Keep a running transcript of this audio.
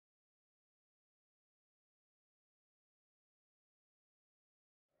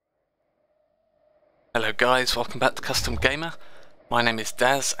Hello guys, welcome back to Custom Gamer. My name is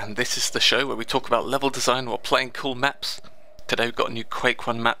Daz and this is the show where we talk about level design while playing cool maps. Today we've got a new Quake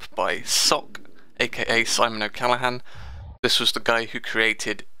 1 map by Stalker, aka Simon O'Callaghan. This was the guy who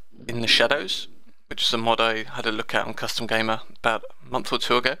created In the Shadows, which is a mod I had a look at on Custom Gamer about a month or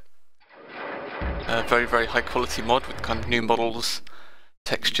two ago. A very high quality mod with kind of new models,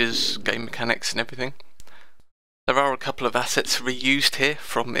 textures, game mechanics and everything. There are a couple of assets reused here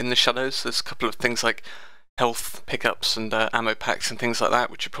from In the Shadows. There's a couple of things like health pickups and ammo packs and things like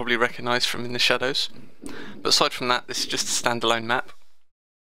that, which you probably recognise from In the Shadows. But aside from that, this is just a standalone map.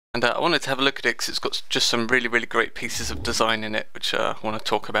 And I wanted to have a look at it because it's got just some really great pieces of design in it, which I want to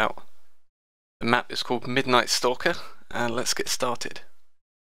talk about. The map is called Midnight Stalker, and let's get started.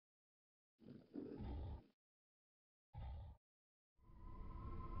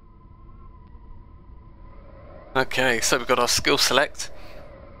 Okay, so we've got our skill select.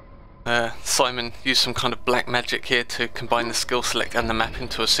 Simon used some kind of black magic here to combine the skill select and the map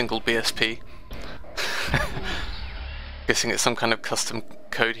into a single BSP. Guessing it's some kind of custom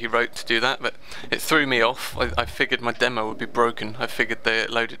code he wrote to do that, but it threw me off. I figured my demo would be broken. I figured they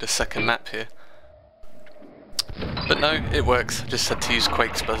loaded a second map here. But no, it works. I just had to use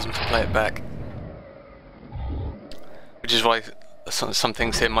Quake Spasm to play it back. Which is why some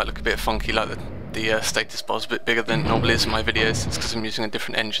things here might look a bit funky, like the status bar is a bit bigger than it normally is in my videos. It's because I'm using a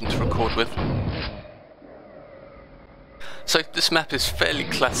different engine to record with. So this map is fairly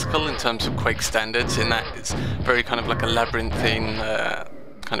classical in terms of Quake standards, in that it's very kind of like a labyrinthine,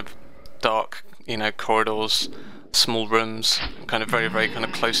 kind of dark, corridors, small rooms, kind of very kind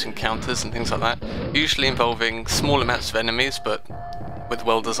of close encounters and things like that. Usually involving small amounts of enemies, but with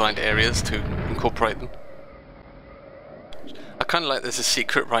well-designed areas to incorporate them. I kind of like there's a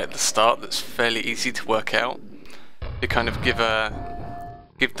secret right at the start that's fairly easy to work out. You kind of whet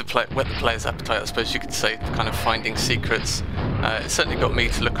the player's appetite, I suppose you could say, for kind of finding secrets. It certainly got me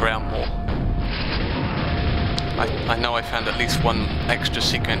to look around more. I know I found at least one extra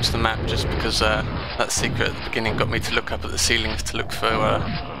secret into the map just because that secret at the beginning got me to look up at the ceilings to look for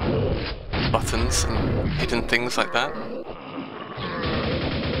buttons and hidden things like that.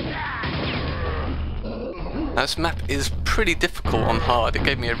 Now this map is pretty difficult on hard. It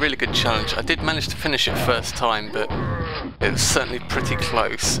gave me a really good challenge. I did manage to finish it first time, but it was certainly pretty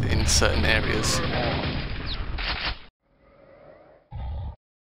close in certain areas.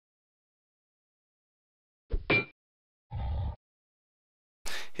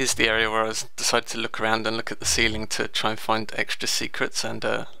 Here's the area where I decided to look around and look at the ceiling to try and find extra secrets, and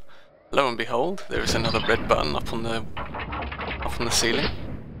lo and behold, there is another red button up on the ceiling.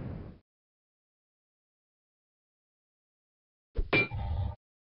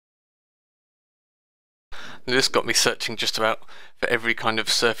 And this got me searching just about for every kind of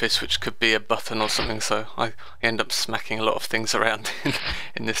surface which could be a button or something, so I end up smacking a lot of things around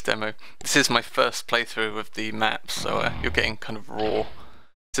in this demo. This is my first playthrough of the map, so you're getting kind of raw.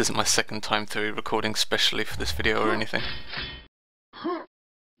 This isn't my second time through recording specially for this video or anything.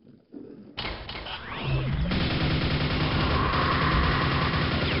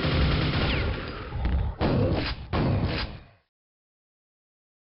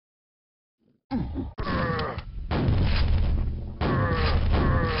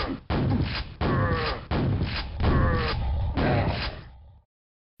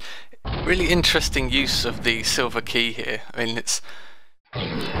 Really interesting use of the silver key here. I mean,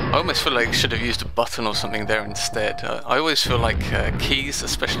 I almost feel like I should have used a button or something there instead. I always feel like keys,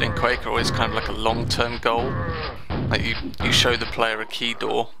 especially in Quake, are always kind of like a long-term goal. Like you show the player a key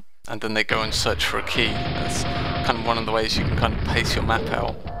door, and then they go and search for a key. That's kind of one of the ways you can kind of pace your map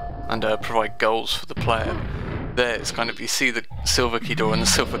out and provide goals for the player. There, it's kind of, you see the silver key door, and the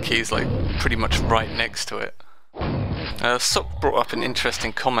silver key is like pretty much right next to it. Sock brought up an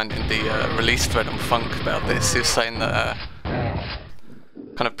interesting comment in the release thread on Funk about this. He was saying that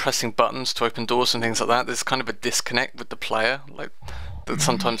kind of pressing buttons to open doors and things like that, there's kind of a disconnect with the player, like that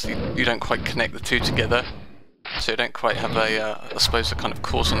sometimes you don't quite connect the two together, so you don't quite have a, I suppose, a kind of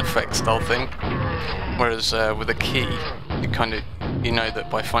cause and effect style thing. Whereas with a key, you know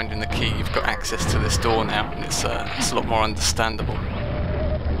that by finding the key you've got access to this door now, and it's a lot more understandable.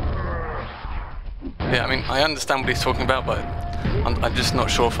 Yeah, I mean, I understand what he's talking about, but I'm just not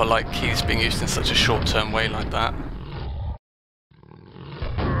sure if I like keys being used in such a short-term way like that.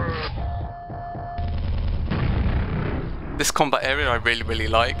 This combat area I really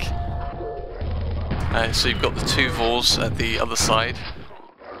like. So you've got the two Vors at the other side,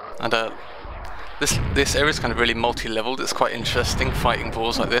 and this area is kind of really multi-leveled. It's quite interesting fighting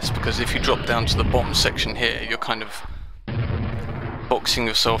Vors like this, because if you drop down to the bottom section here, you're kind of boxing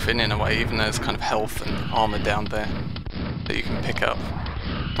yourself in a way, even though there's kind of health and armor down there that you can pick up.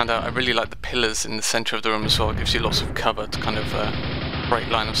 And I really like the pillars in the center of the room as well. It gives you lots of cover to kind of break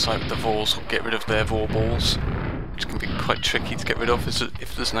line of sight with the Vors or get rid of their Vor balls, which can be quite tricky to get rid of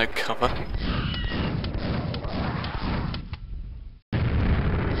if there's no cover.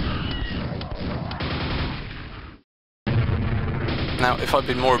 Now, if I'd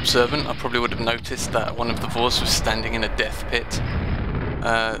been more observant, I probably would have noticed that one of the Vors was standing in a death pit.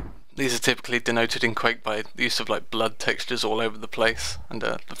 These are typically denoted in Quake by the use of like blood textures all over the place, and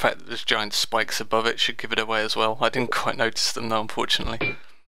the fact that there's giant spikes above it should give it away as well. I didn't quite notice them though, unfortunately.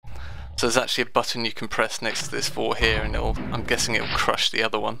 So there's actually a button you can press next to this Vor here, and I'm guessing it'll crush the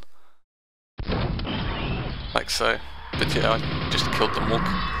other one. Like so. But yeah, I just killed them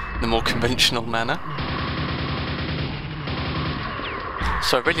in the more conventional manner.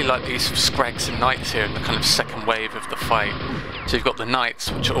 So I really like the use of Scrags and Knights here in the kind of second wave of the fight. So you've got the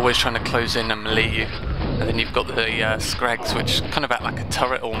Knights, which are always trying to close in and melee you, and then you've got the Scrags, which kind of act like a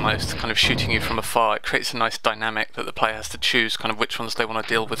turret almost, kind of shooting you from afar. It creates a nice dynamic that the player has to choose kind of which ones they want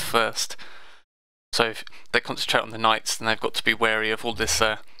to deal with first. So if they concentrate on the Knights, then they've got to be wary of all this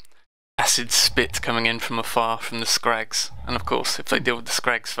acid spit coming in from afar from the Scrags. And of course, if they deal with the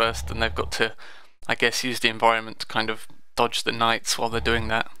Scrags first, then they've got to, I guess, use the environment to kind of dodge the Knights while they're doing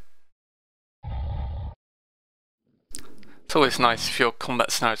that. It's always nice if your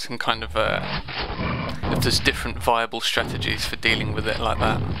combat scenarios can kind of, if there's different viable strategies for dealing with it like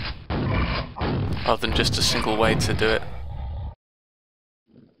that, rather than just a single way to do it.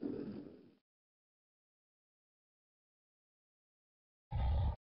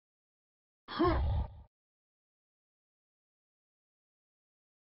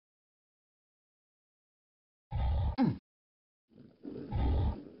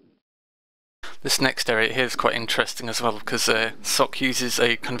 This next area here is quite interesting as well, because Sock uses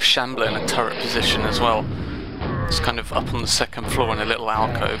a kind of shambler in a turret position as well. It's kind of up on the second floor in a little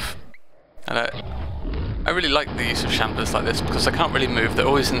alcove. And I really like the use of shamblers like this, because they can't really move, they're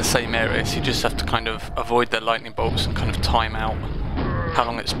always in the same area, so you just have to kind of avoid their lightning bolts and kind of time out how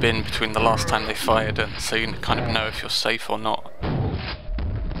long it's been between the last time they fired, and so you kind of know if you're safe or not.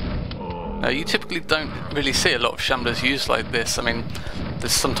 You typically don't really see a lot of shamblers used like this. I mean,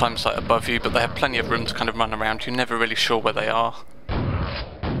 there's sometimes like above you, but they have plenty of room to kind of run around. You're never really sure where they are.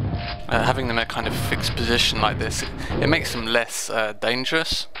 Having them in a kind of fixed position like this, it makes them less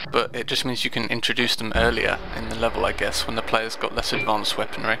dangerous, but it just means you can introduce them earlier in the level, I guess, when the player's got less advanced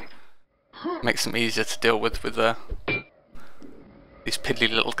weaponry. Makes them easier to deal with these piddly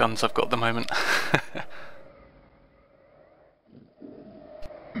little guns I've got at the moment.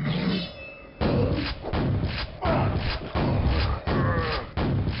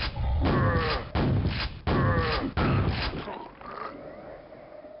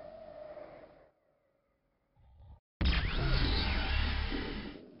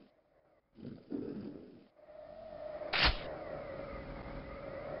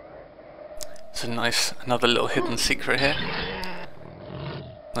 It's another little hidden secret here.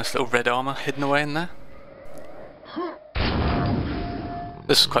 Nice little red armor hidden away in there.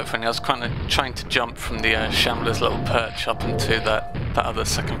 This is quite funny. I was kind of trying to jump from the shambler's little perch up into that other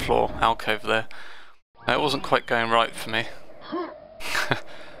second floor alcove there. It wasn't quite going right for me.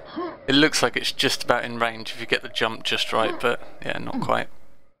 It looks like it's just about in range if you get the jump just right, but yeah, not quite.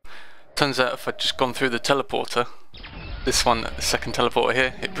 Turns out if I'd just gone through the teleporter, this one, the second teleporter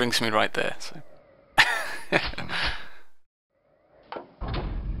here, it brings me right there. So.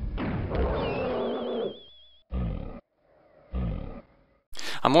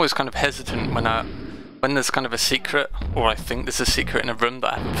 I'm always kind of hesitant when there's kind of a secret, or I think there's a secret in a room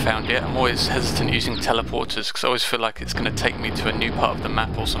that I haven't found yet. I'm always hesitant using teleporters because I always feel like it's going to take me to a new part of the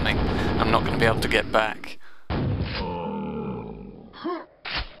map or something. I'm not going to be able to get back.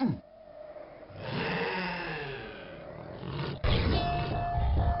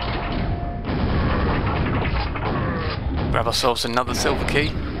 Grab ourselves another silver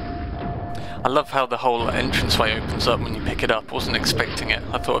key. I love how the whole entranceway opens up when you pick it up. I wasn't expecting it.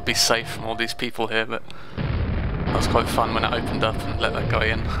 I thought I'd be safe from all these people here, but that was quite fun when it opened up and let that guy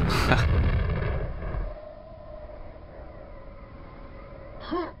in.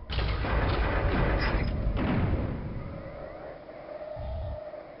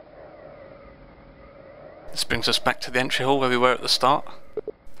 This brings us back to the entry hall where we were at the start.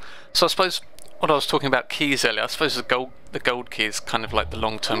 So I suppose what I was talking about keys earlier, I suppose the gold key is kind of like the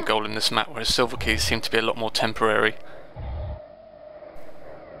long-term goal in this map, whereas silver keys seem to be a lot more temporary.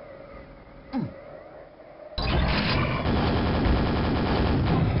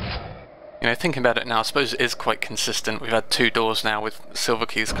 You know, thinking about it now, I suppose it is quite consistent. We've had 2 doors now with silver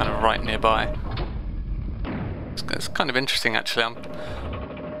keys kind of right nearby. It's kind of interesting, actually.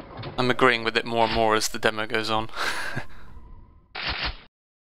 I'm agreeing with it more and more as the demo goes on.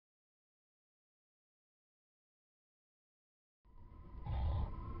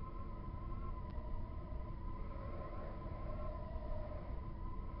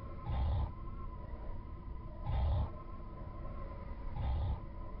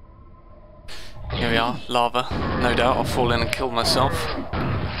 Here we are, lava. No doubt I'll fall in and kill myself.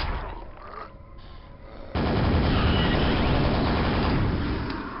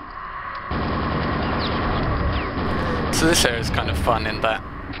 So this area is kind of fun in that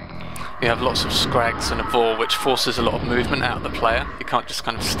you have lots of scrags and a vor, which forces a lot of movement out of the player. You can't just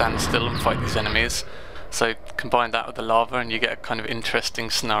kind of stand still and fight these enemies. So combine that with the lava and you get a kind of interesting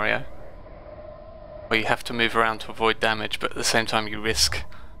scenario where you have to move around to avoid damage, but at the same time you risk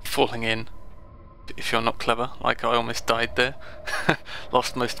falling in if you're not clever, like I almost died there.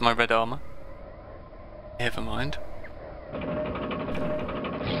 Lost most of my red armor. Never mind.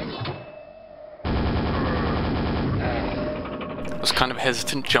 I was kind of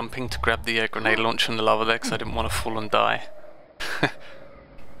hesitant jumping to grab the grenade launcher and the lava there because I didn't want to fall and die.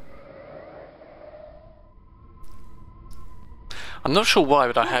 I'm not sure why,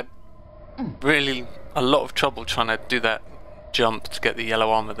 but I had really a lot of trouble trying to do that jump to get the yellow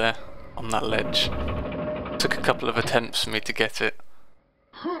armor there on that ledge. It took a couple of attempts for me to get it.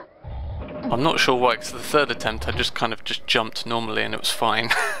 I'm not sure why, because the 3rd attempt I just kind of jumped normally and it was fine.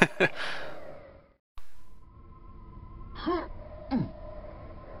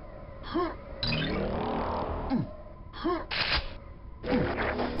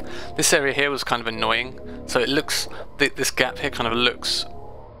 This area here was kind of annoying, so it looks, this gap here kind of looks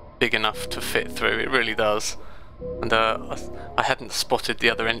big enough to fit through, it really does. And I hadn't spotted the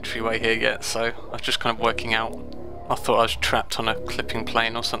other entryway here yet, so I was just kind of working out. I thought I was trapped on a clipping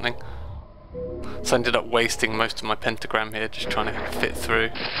plane or something. So I ended up wasting most of my pentagram here just trying to fit through.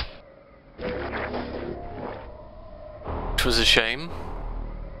 Which was a shame.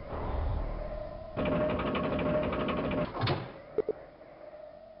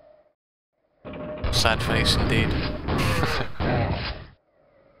 Sad face indeed.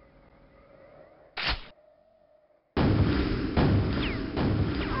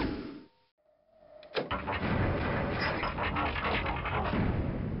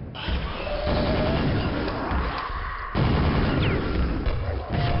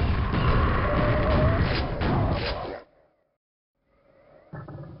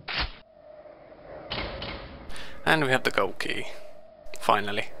 And we have the gold key,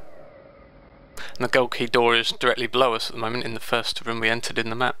 finally. And the gold key door is directly below us at the moment in the first room we entered in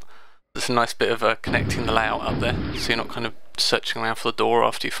the map. There's a nice bit of connecting the layout up there, so you're not kind of searching around for the door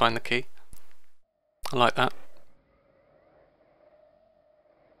after you find the key. I like that.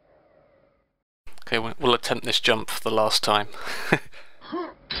 Okay, we'll attempt this jump for the last time.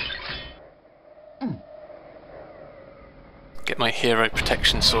 Get my hero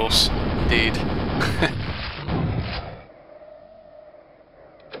protection source, indeed.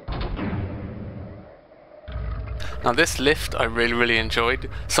 Now this lift I really enjoyed.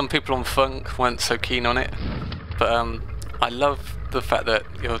 Some people on Funk weren't so keen on it, but I love the fact that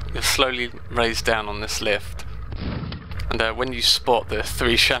you're slowly raised down on this lift, and when you spot the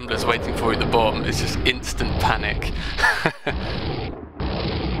 3 shamblers waiting for you at the bottom, it's just instant panic.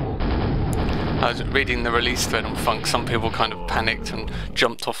 I was reading the release thread on Funk, some people kind of panicked and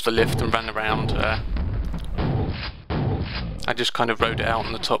jumped off the lift and ran around. I just kind of rode it out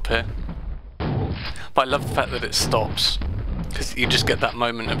on the top here. But I love the fact that it stops, because you just get that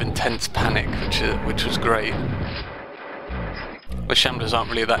moment of intense panic, which was great. The shamblers aren't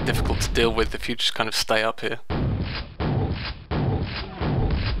really that difficult to deal with if you just kind of stay up here.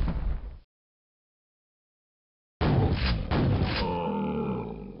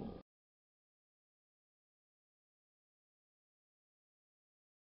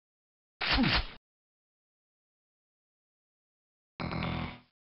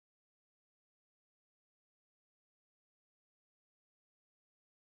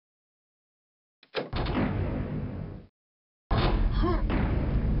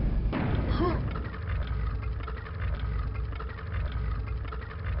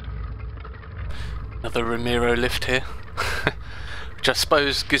 Another Ramiro lift here, which I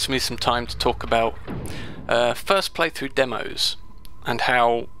suppose gives me some time to talk about first playthrough demos and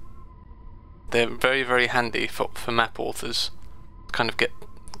how they're very handy for map authors to kind of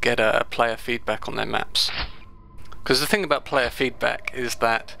get a player feedback on their maps. Because the thing about player feedback is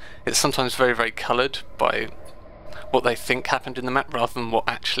that it's sometimes very coloured by what they think happened in the map rather than what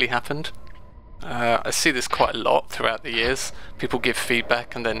actually happened. I see this quite a lot throughout the years. People give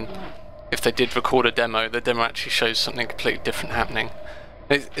feedback, and then if they did record a demo, the demo actually shows something completely different happening.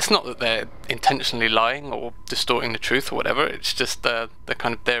 It's not that they're intentionally lying or distorting the truth or whatever, it's just their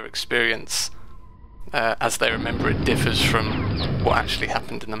experience as they remember it differs from what actually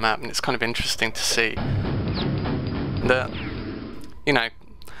happened in the map, and it's kind of interesting to see. You know,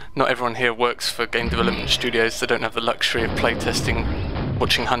 not everyone here works for game development studios. They don't have the luxury of playtesting,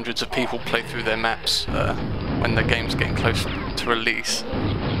 watching hundreds of people play through their maps when the game's getting close to release.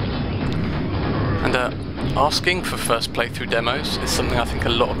 And asking for first playthrough demos is something I think a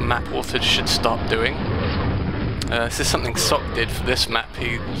lot of map authors should start doing. This is something Sock did for this map.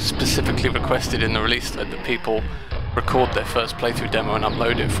 He specifically requested in the release that people record their first playthrough demo and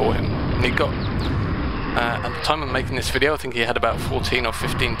upload it for him. And he got, at the time of making this video, I think he had about 14 or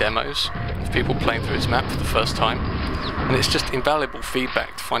 15 demos of people playing through his map for the first time. And it's just invaluable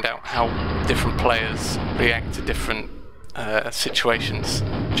feedback to find out how different players react to different situations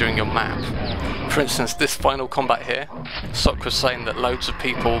during your map. For instance, this final combat here, Sock was saying that loads of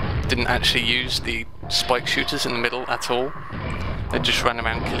people didn't actually use the spike shooters in the middle at all. They just ran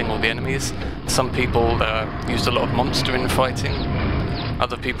around killing all the enemies. Some people used a lot of monster in the fighting.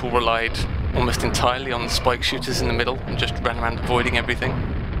 Other people relied almost entirely on the spike shooters in the middle and just ran around avoiding everything.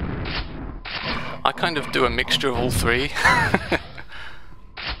 I kind of do a mixture of all three.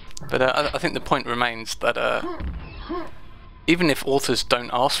 But I think the point remains that even if authors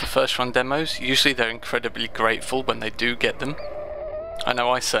don't ask for first run demos, usually they're incredibly grateful when they do get them. I know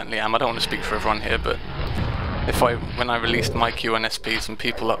I certainly am. I don't want to speak for everyone here, but when I released my QNSPs and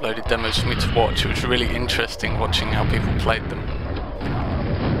people uploaded demos for me to watch, it was really interesting watching how people played them.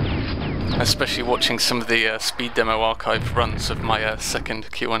 Especially watching some of the speed demo archive runs of my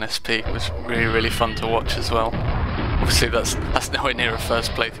second QNSP was really, really fun to watch as well. Obviously that's nowhere near a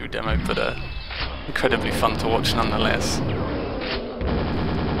first playthrough demo, but incredibly fun to watch nonetheless.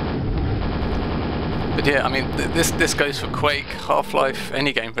 But yeah, I mean, this goes for Quake, Half-Life,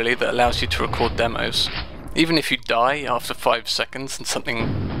 any game really that allows you to record demos. Even if you die after 5 seconds and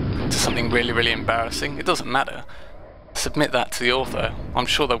something really, really embarrassing, it doesn't matter. Submit that to the author. I'm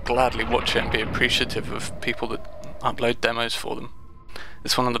sure they'll gladly watch it and be appreciative of people that upload demos for them.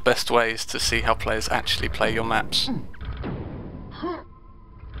 It's one of the best ways to see how players actually play your maps.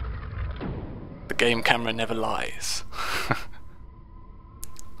 The game camera never lies.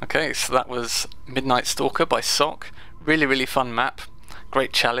 Okay, so that was Midnight Stalker by Sock. Really, really fun map.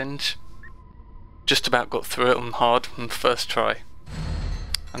 Great challenge. Just about got through it on hard on the first try.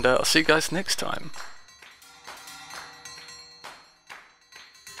 And I'll see you guys next time.